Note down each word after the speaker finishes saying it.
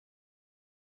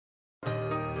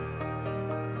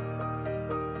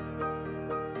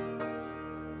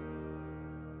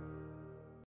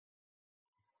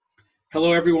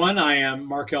Hello, everyone. I am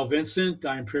Mark L. Vincent.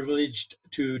 I'm privileged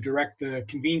to direct the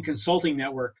Convene Consulting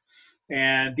Network.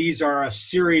 And these are a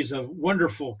series of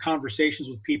wonderful conversations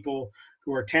with people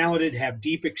who are talented, have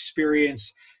deep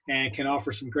experience, and can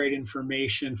offer some great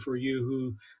information for you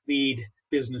who lead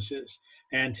businesses.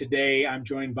 And today I'm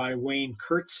joined by Wayne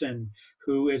Kurtzen,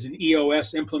 who is an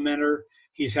EOS implementer.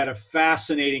 He's had a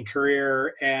fascinating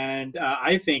career. And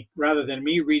I think rather than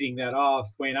me reading that off,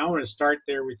 Wayne, I want to start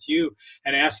there with you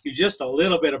and ask you just a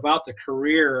little bit about the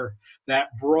career that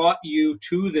brought you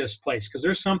to this place. Because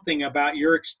there's something about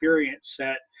your experience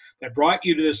set that brought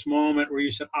you to this moment where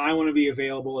you said, I want to be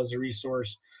available as a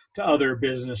resource to other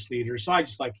business leaders. So I'd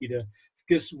just like you to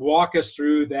just walk us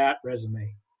through that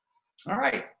resume. All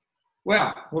right.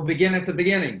 Well, we'll begin at the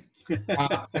beginning.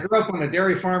 I grew up on a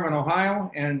dairy farm in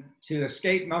Ohio, and to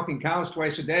escape milking cows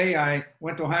twice a day, I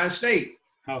went to Ohio State.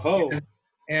 Ho-ho.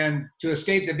 And to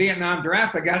escape the Vietnam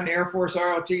draft, I got in the Air Force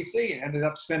ROTC and ended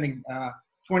up spending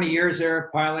 20 years there,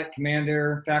 pilot,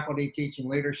 commander, faculty, teaching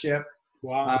leadership.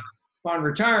 Wow. Upon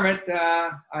retirement,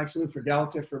 I flew for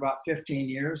Delta for about 15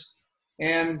 years.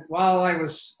 And while I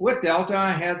was with Delta,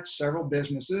 I had several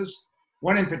businesses.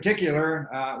 One in particular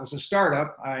was a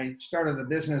startup. I started a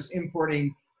business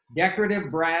importing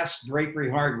decorative brass drapery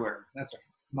hardware.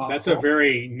 That's a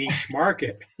very niche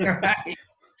market. Right.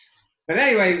 But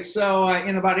anyway, so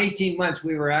in about 18 months,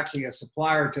 we were actually a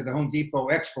supplier to the Home Depot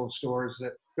Expo stores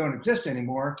that don't exist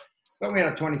anymore, but we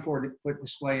had a 24-foot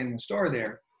display in the store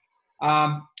there.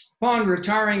 Upon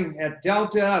retiring at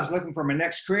Delta, I was looking for my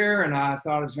next career, and I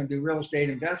thought I was going to do real estate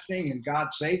investing, and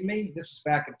God saved me. This is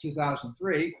back in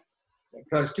 2003,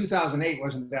 because 2008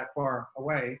 wasn't that far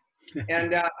away.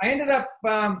 And I ended up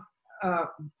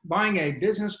buying a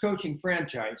business coaching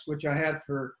franchise, which I had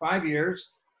for 5 years.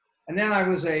 And then I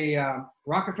was a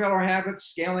Rockefeller Habits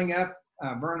Scaling Up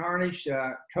Burn Harnish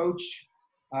coach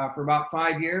for about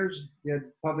 5 years, did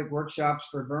public workshops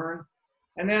for Burn.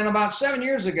 And then about 7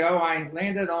 years ago, I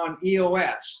landed on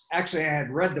EOS. Actually, I had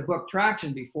read the book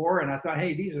Traction before, and I thought,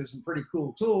 hey, these are some pretty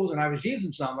cool tools, and I was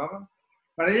using some of them.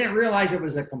 But I didn't realize it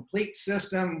was a complete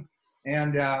system.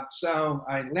 And so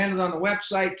I landed on the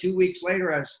website. 2 weeks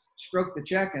later, I stroked the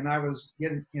check, and I was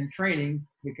getting in training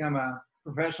to become a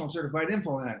professional certified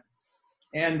implementer.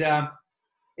 And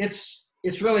it's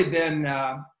really been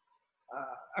a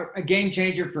game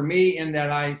changer for me in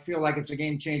that I feel like it's a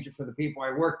game changer for the people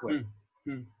I work with.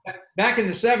 Mm-hmm. Back in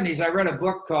the 70s, I read a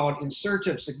book called In Search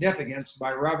of Significance by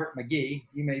Robert McGee.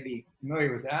 You may be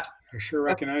familiar with that. I sure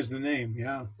recognize the name,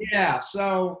 yeah. Yeah,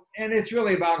 so, and it's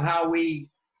really about how we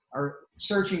are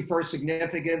searching for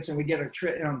significance, and we get a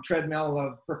treadmill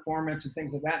of performance and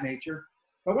things of that nature.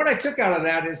 But what I took out of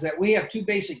that is that we have two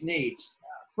basic needs.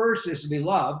 First is to be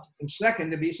loved, and second,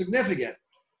 to be significant.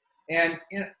 And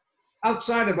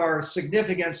outside of our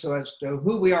significance as to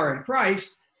who we are in Christ,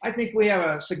 I think we have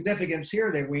a significance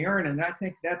here that we earn, and I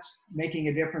think that's making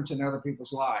a difference in other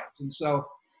people's lives. And so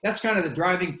that's kind of the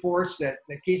driving force that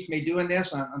keeps me doing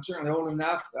this. I'm certainly old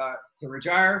enough to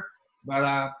retire, but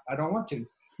I don't want to.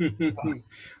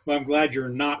 Well, I'm glad you're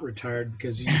not retired,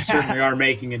 because you certainly are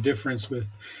making a difference with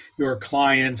your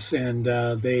clients, and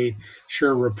they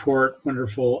sure report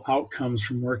wonderful outcomes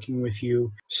from working with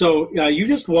you. So you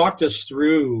just walked us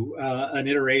through an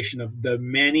iteration of the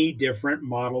many different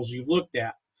models you've looked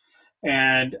at.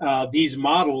 And these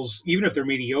models, even if they're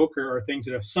mediocre, are things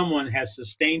that if someone has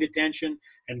sustained attention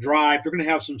and drive, they're going to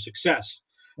have some success.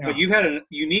 Yeah. But you've had a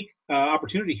unique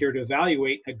opportunity here to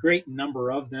evaluate a great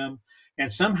number of them.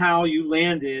 And somehow you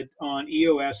landed on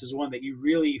EOS as one that you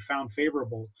really found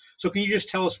favorable. So can you just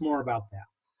tell us more about that?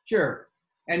 Sure.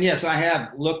 And yes, I have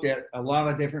looked at a lot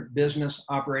of different business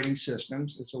operating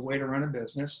systems. It's a way to run a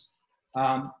business.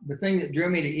 The thing that drew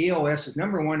me to EOS is,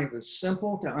 number one, it was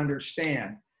simple to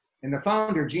understand. And the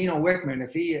founder, Gino Wickman,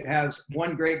 if he has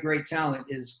one great talent,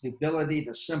 is the ability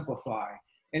to simplify.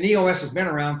 And EOS has been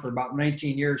around for about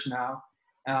 19 years now.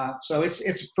 So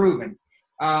it's proven.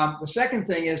 The second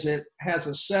thing is it has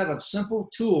a set of simple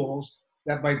tools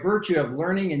that by virtue of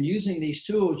learning and using these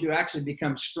tools, you actually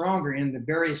become stronger in the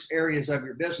various areas of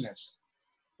your business.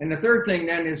 And the third thing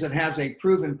then is it has a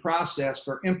proven process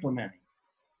for implementing.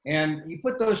 And you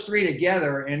put those three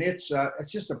together, and it's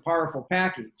just a powerful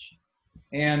package.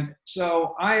 And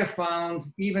so I have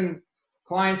found even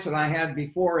clients that I had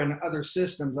before in other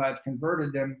systems, I've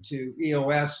converted them to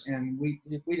EOS, and we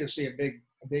just see a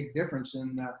big difference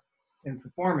in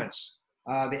performance.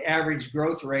 The average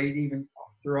growth rate, even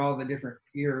through all the different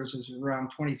years, is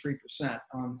around 23%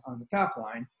 on the top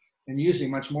line, and usually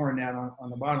much more than that on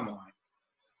the bottom line.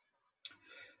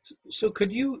 So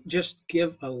could you just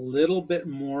give a little bit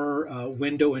more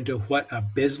window into what a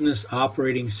business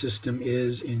operating system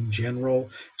is in general?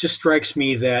 Just strikes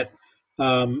me that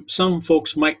some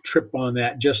folks might trip on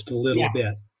that just a little Yeah.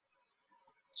 bit.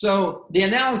 So the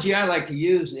analogy I like to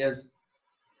use is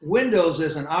Windows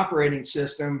is an operating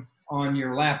system on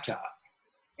your laptop.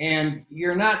 And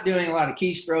you're not doing a lot of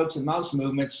keystrokes and mouse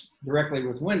movements directly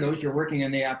with Windows. You're working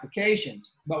in the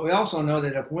applications. But we also know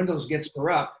that if Windows gets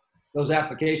corrupt, those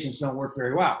applications don't work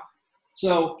very well.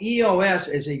 So EOS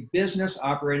is a business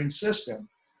operating system,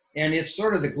 and it's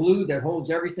sort of the glue that holds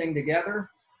everything together.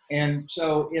 And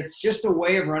so it's just a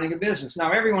way of running a business.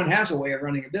 Now, everyone has a way of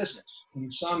running a business.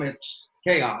 In some, it's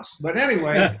chaos. But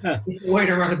anyway, it's a way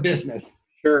to run a business.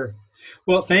 Sure.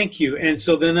 Well, thank you. And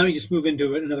so then let me just move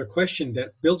into another question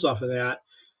that builds off of that.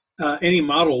 Any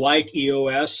model like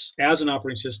EOS as an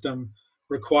operating system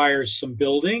requires some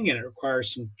building, and it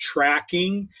requires some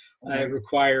tracking. It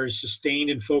requires sustained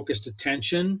and focused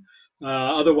attention.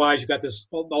 Otherwise, you've got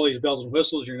all these bells and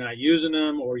whistles, you're not using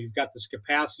them, or you've got this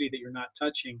capacity that you're not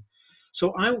touching.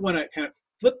 So I want to kind of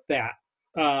flip that.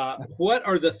 What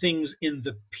are the things in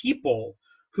the people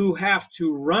who have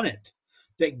to run it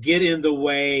that get in the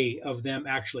way of them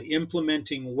actually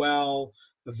implementing well,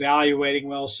 evaluating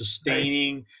well,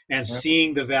 sustaining, and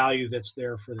seeing the value that's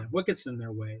there for them? What gets in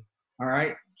their way? All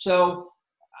right. So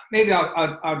maybe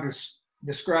I'll just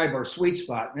describe our sweet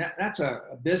spot. That's a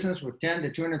business with 10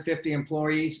 to 250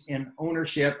 employees in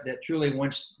ownership that truly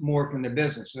wants more from the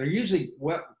business. They're usually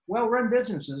well-run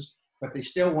businesses, but they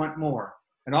still want more.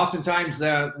 And oftentimes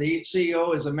the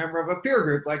CEO is a member of a peer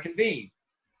group like Convene.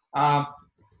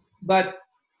 But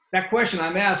that question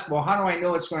I'm asked, well, how do I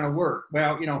know it's going to work?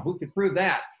 Well, who could prove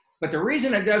that? But the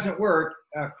reason it doesn't work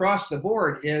across the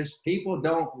board is people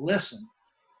don't listen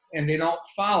and they don't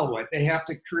follow it. They have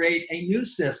to create a new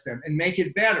system and make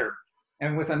it better.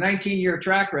 And with a 19-year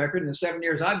track record in the 7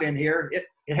 years I've been here,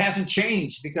 it hasn't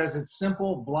changed because it's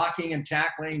simple blocking and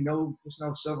tackling. There's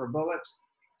no silver bullets.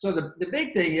 So the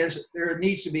big thing is there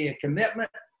needs to be a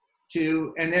commitment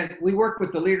to, and then we work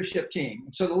with the leadership team.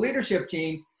 So the leadership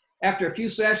team, after a few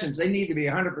sessions, they need to be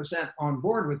 100% on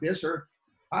board with this, or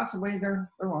possibly they're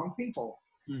the wrong people.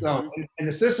 Mm-hmm. So, and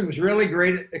the system is really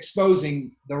great at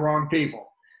exposing the wrong people.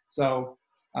 So,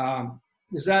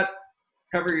 does that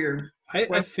cover your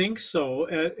question? I think so.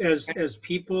 As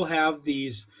people have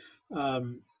these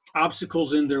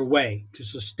obstacles in their way to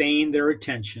sustain their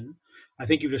attention, I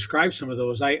think you've described some of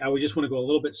those. I would just want to go a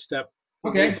little bit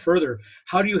further.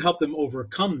 How do you help them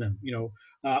overcome them?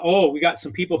 We got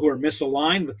some people who are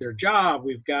misaligned with their job.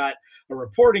 We've got a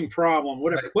reporting problem.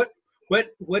 Whatever. Right.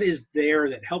 What is there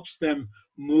that helps them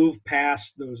move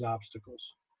past those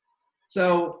obstacles?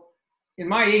 So, in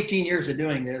my 18 years of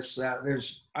doing this,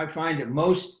 I find that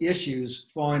most issues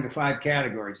fall into 5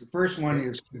 categories. The first one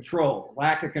is control,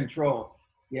 lack of control.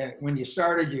 Yeah, when you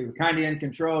started, you were kind of in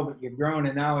control, but you've grown,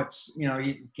 and now it's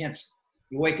you can't.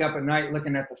 You wake up at night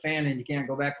looking at the fan and you can't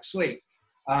go back to sleep.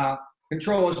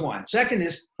 Control is one. Second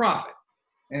is profit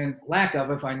and lack of,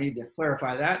 if I need to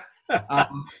clarify that.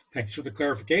 Thanks for the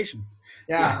clarification.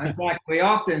 Yeah, in fact, we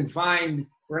often find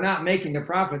we're not making the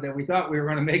profit that we thought we were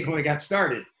going to make when we got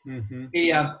started. Mm-hmm.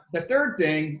 The third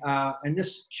thing, and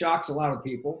this shocks a lot of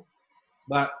people,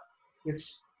 but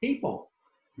it's people.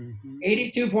 Mm-hmm.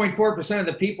 82.4% of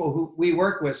the people who we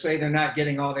work with say they're not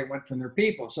getting all they want from their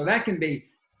people. So that can be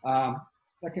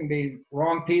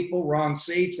wrong people, wrong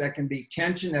seats. That can be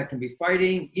tension. That can be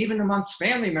fighting. Even amongst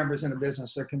family members in a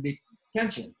business, there can be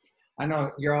tension. I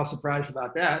know you're all surprised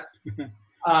about that.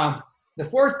 The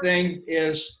fourth thing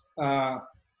is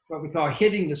what we call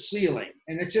hitting the ceiling.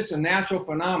 And it's just a natural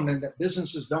phenomenon that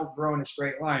businesses don't grow in a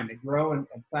straight line. They grow and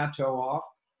plateau off.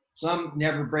 Some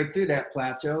never break through that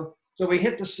plateau. So we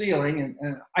hit the ceiling,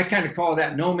 and I kind of call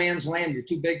that no man's land. You're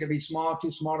too big to be small,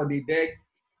 too small to be big.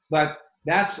 But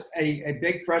that's a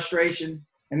big frustration.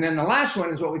 And then the last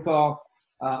one is what we call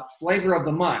flavor of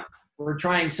the month. We're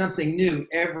trying something new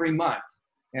every month.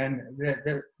 And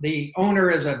the owner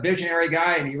is a visionary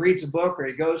guy, and he reads a book or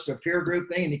he goes to a peer group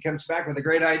thing and he comes back with a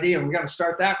great idea, and we got to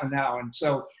start that one now. And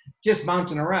so just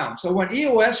bouncing around. So what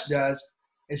EOS does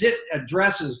is it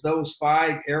addresses those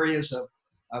 5 areas of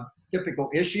typical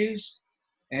issues.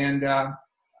 And I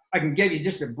can give you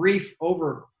just a brief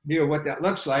overview of what that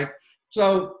looks like.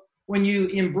 So when you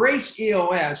embrace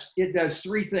EOS, it does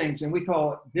 3 things, and we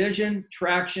call it vision,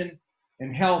 traction,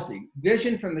 and healthy.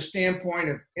 Vision from the standpoint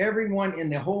of everyone in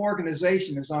the whole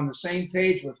organization is on the same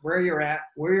page with where you're at,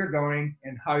 where you're going,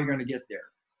 and how you're going to get there.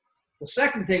 The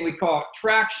second thing we call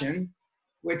traction,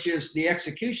 which is the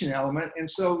execution element. And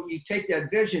so you take that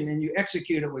vision and you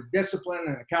execute it with discipline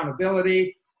and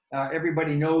accountability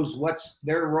Everybody knows what's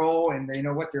their role and they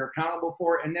know what they're accountable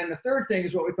for. And then the third thing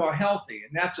is what we call healthy,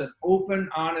 and that's an open,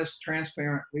 honest,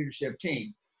 transparent leadership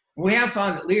team. And we have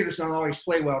found that leaders don't always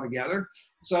play well together.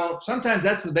 So sometimes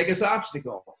that's the biggest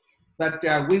obstacle. But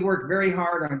we work very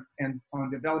hard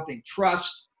on developing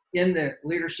trust in the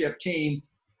leadership team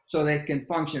so they can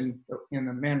function in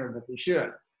the manner that they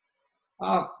should.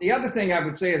 The other thing I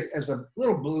would say is, as a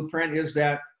little blueprint, is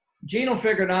that Gino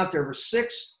figured out there were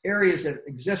 6 areas that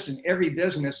exist in every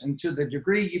business, and to the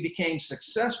degree you became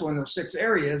successful in those 6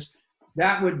 areas,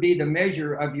 that would be the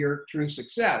measure of your true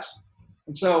success.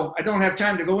 And so I don't have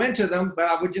time to go into them, but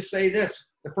I would just say this.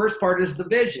 The first part is the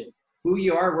vision, who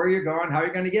you are, where you're going, how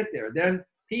you're going to get there. Then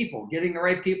people, getting the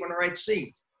right people in the right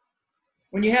seats.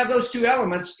 When you have those 2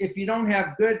 elements, if you don't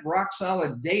have good,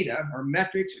 rock-solid data or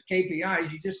metrics or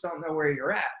KPIs, you just don't know where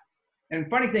you're at. And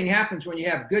funny thing happens when you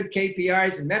have good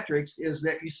KPIs and metrics is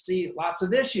that you see lots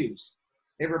of issues.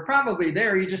 They were probably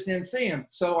there, you just didn't see them.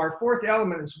 So our 4th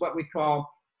element is what we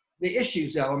call the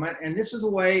issues element. And this is a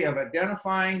way of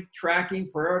identifying,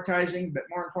 tracking, prioritizing, but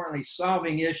more importantly,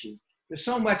 solving issues. There's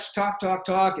so much talk,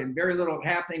 and very little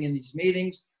happening in these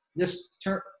meetings. This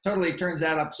totally turns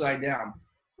that upside down.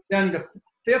 Then the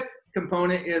 5th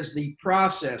component is the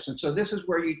process. And so this is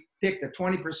where you pick the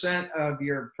 20% of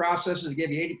your processes to give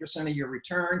you 80% of your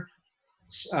return,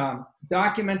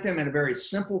 document them in a very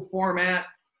simple format.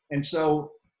 And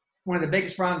so one of the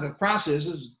biggest problems with the process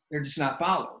is they're just not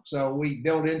followed. So we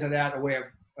build into that a way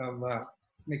of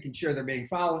making sure they're being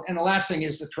followed. And the last thing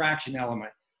is the traction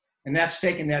element. And that's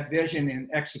taking that vision and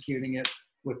executing it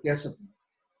with discipline.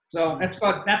 So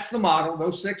that's the model,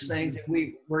 those 6 things that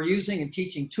we're using and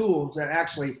teaching tools that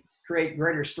actually create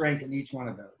greater strength in each one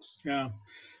of those. Yeah.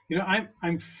 You know,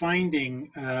 I'm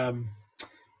finding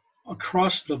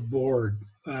across the board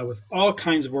with all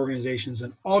kinds of organizations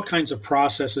and all kinds of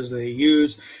processes they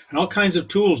use and all kinds of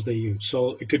tools they use.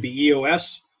 So it could be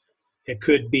EOS, it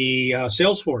could be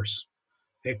Salesforce,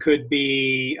 it could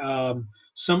be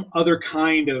some other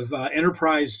kind of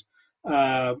enterprise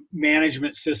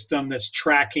management system that's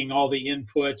tracking all the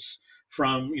inputs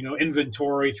from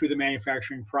inventory through the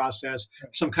manufacturing process,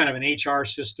 some kind of an HR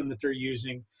system that they're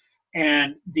using.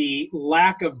 And the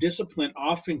lack of discipline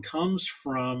often comes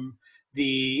from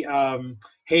the,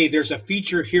 hey, there's a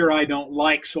feature here I don't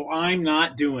like, so I'm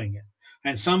not doing it.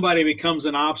 And somebody becomes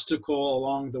an obstacle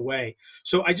along the way.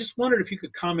 So I just wondered if you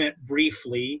could comment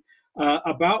briefly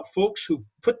about folks who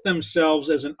put themselves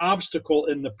as an obstacle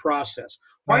in the process.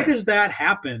 Why does that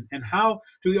happen? And how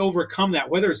do we overcome that?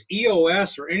 Whether it's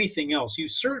EOS or anything else, you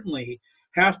certainly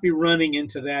have to be running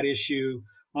into that issue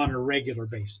on a regular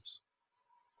basis.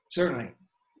 Certainly.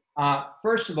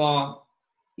 First of all,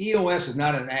 EOS is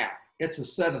not an app. It's a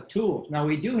set of tools. Now,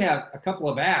 we do have a couple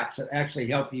of apps that actually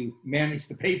help you manage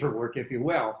the paperwork, if you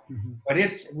will. Mm-hmm. But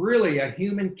it's really a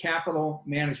human capital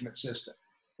management system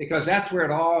because that's where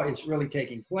it all is really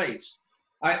taking place.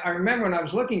 I remember when I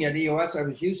was looking at EOS, I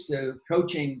was used to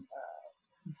coaching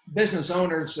business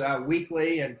owners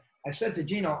weekly. And I said to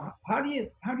Gino, how do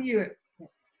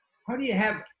you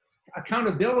have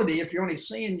accountability if you're only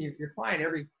seeing your client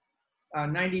every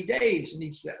 90 days? And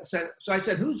he said, so I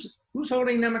said, who's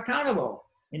holding them accountable?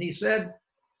 And he said,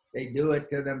 they do it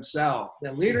to themselves.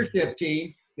 The leadership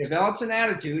team develops an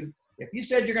attitude. If you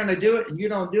said you're going to do it and you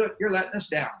don't do it, you're letting us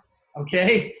down.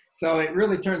 Okay. So it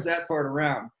really turns that part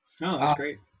around. Oh, that's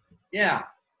great. Yeah.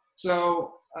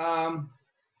 So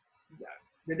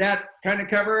did that kind of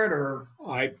cover it, or?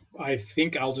 I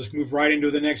think I'll just move right into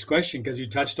the next question because you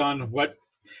touched on what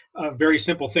a very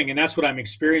simple thing. And that's what I'm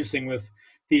experiencing with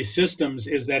these systems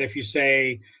is that if you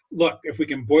say, look, if we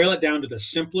can boil it down to the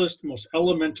simplest, most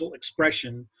elemental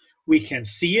expression, we can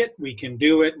see it, we can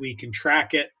do it, we can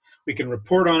track it, we can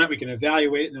report on it, we can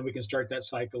evaluate it, and then we can start that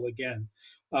cycle again.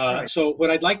 Right. So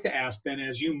what I'd like to ask then,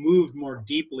 as you moved more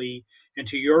deeply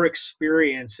into your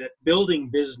experience at building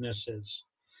businesses,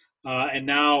 and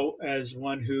now as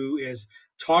one who is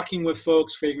talking with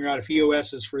folks, figuring out if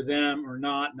EOS is for them or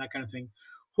not, and that kind of thing,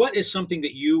 what is something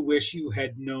that you wish you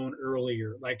had known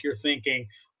earlier? Like you're thinking,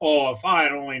 oh, if I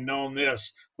had only known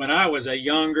this when I was a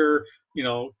younger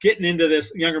man getting into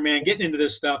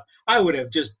this stuff, I would have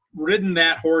just ridden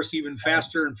that horse even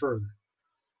faster and further.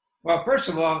 Well, first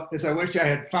of all, is I wish I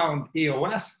had found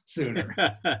EOS sooner.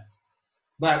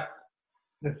 But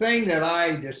the thing that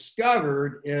I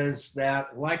discovered is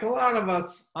that, like a lot of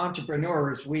us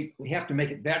entrepreneurs, we have to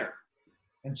make it better.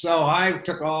 And so I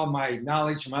took all my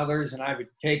knowledge from others and I would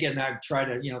take it and I would try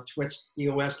to, twist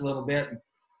EOS a little bit.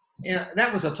 And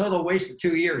that was a total waste of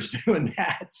 2 years doing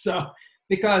that. So,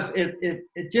 because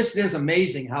it just is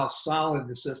amazing how solid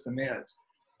the system is.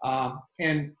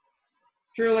 And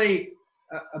truly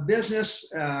a business,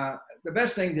 the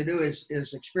best thing to do is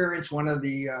experience one of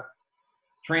the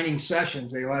training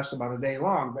sessions. They last about a day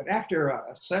long, but after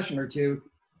a session or two,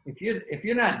 if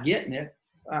you're not getting it,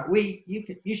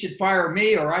 you should fire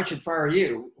me, or I should fire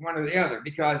you, one or the other,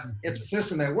 because it's a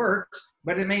system that works,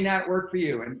 but it may not work for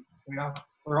you. And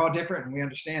we're all different, and we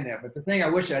understand that. But the thing I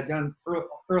wish I'd done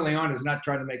early on is not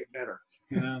try to make it better.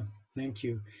 Yeah, thank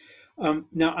you.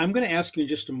 Now, I'm going to ask you in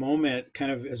just a moment,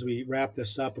 kind of as we wrap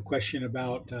this up, a question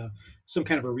about some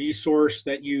kind of a resource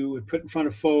that you would put in front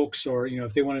of folks, or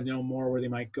if they wanted to know more, where they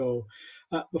might go.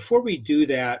 Before we do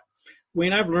that,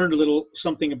 Wayne, I've learned a little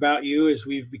something about you as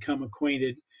we've become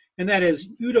acquainted, and that is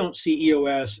you don't see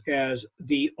EOS as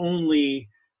the only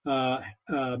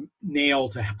nail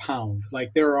to pound.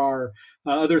 Like there are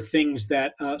other things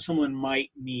that someone might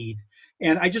need.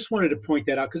 And I just wanted to point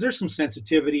that out because there's some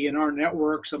sensitivity in our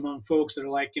networks among folks that are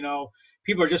like,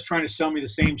 people are just trying to sell me the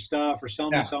same stuff or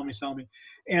sell me.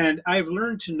 And I've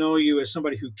learned to know you as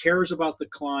somebody who cares about the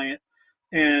client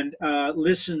and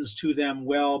listens to them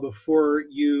well before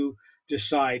you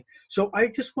decide. So I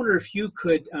just wonder if you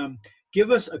could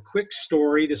give us a quick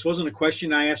story. This wasn't a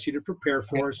question I asked you to prepare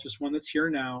for. It's just one that's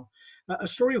here now. A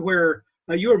story where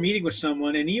you were meeting with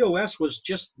someone and EOS was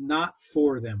just not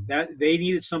for them. That they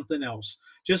needed something else.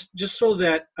 Just so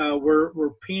that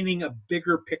we're painting a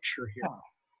bigger picture here.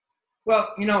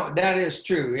 Well, that is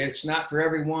true. It's not for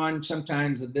everyone.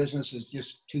 Sometimes the business is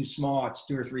just too small. It's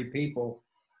 2 or 3 people.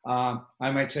 I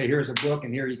might say, here's a book,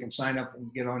 and here you can sign up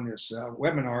and get on this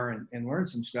webinar and learn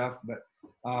some stuff. But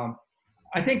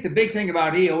I think the big thing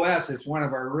about EOS, it's one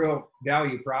of our real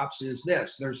value props, is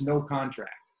this: there's no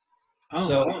contract. Oh.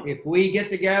 So if we get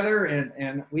together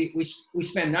and we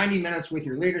spend 90 minutes with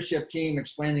your leadership team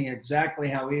explaining exactly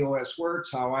how EOS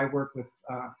works, how I work with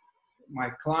my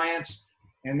clients,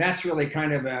 and that's really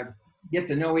kind of a get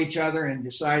to know each other and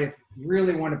decide if you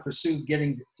really want to pursue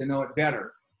getting to know it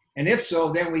better. And if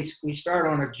so, then we start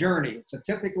on a journey. It's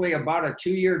typically about a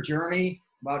 2-year journey,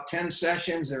 about 10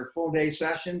 sessions. They're full-day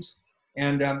sessions.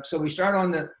 And so we start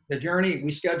on the journey.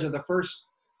 We schedule the first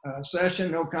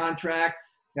session, no contract.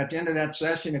 At the end of that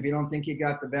session, if you don't think you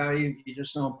got the value, you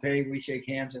just don't pay. We shake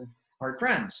hands and are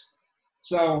friends.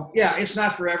 So, yeah, it's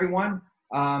not for everyone.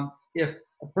 If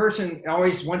a person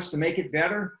always wants to make it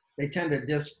better, they tend to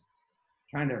just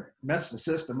kind of mess the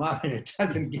system up, and it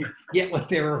doesn't get what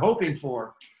they were hoping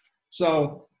for.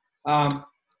 So,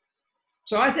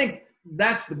 so I think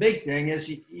that's the big thing is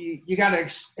you got to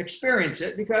experience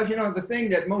it, because the thing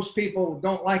that most people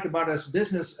don't like about us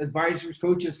business advisors,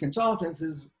 coaches, consultants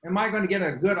is, am I going to get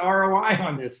a good ROI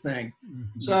on this thing?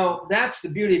 Mm-hmm. So that's the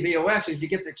beauty of EOS, is you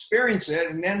get to experience it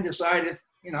and then decide if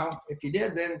you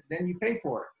did, then you pay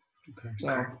for it. Okay.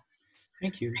 So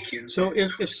thank you. So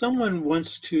if someone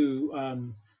wants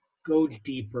to go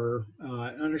deeper,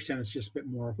 understand it's just a bit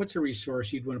more, what's a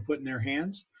resource you'd want to put in their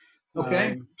hands?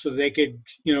 Okay. So they could,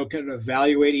 kind of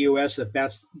evaluate EOS if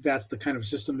that's the kind of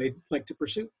system they'd like to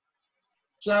pursue.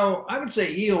 So I would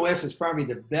say EOS is probably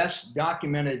the best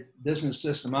documented business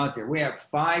system out there. We have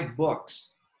 5 books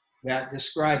that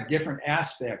describe different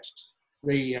aspects.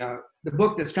 The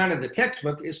book that's kind of the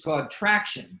textbook is called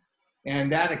Traction,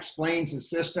 and that explains the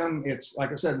system. It's,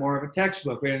 like I said, more of a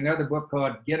textbook. We have another book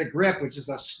called Get a Grip, which is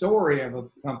a story of a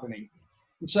company.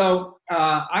 So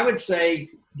I would say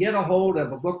get a hold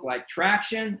of a book like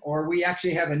Traction, or we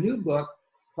actually have a new book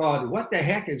called What the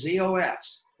Heck is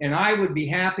EOS? And I would be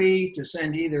happy to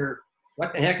send either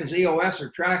What the Heck is EOS or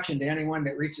Traction to anyone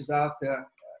that reaches out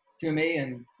to me,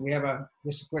 and we have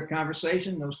just a quick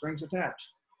conversation, no strings attached.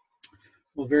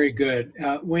 Well, very good.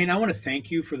 Wayne, I want to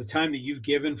thank you for the time that you've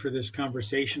given for this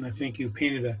conversation. I think you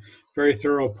painted a very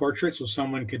thorough portrait so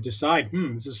someone could decide,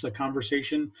 is this a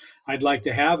conversation I'd like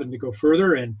to have and to go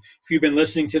further? And if you've been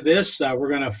listening to this, we're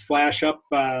going to flash up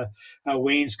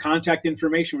Wayne's contact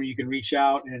information where you can reach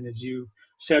out. And as you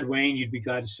said, Wayne, you'd be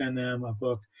glad to send them a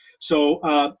book. So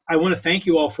I want to thank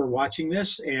you all for watching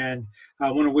this, and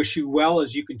I want to wish you well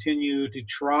as you continue to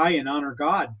try and honor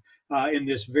God in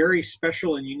this very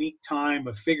special and unique time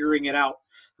of figuring it out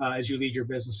as you lead your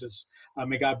businesses.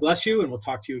 May God bless you, and we'll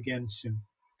talk to you again soon.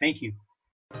 Thank you.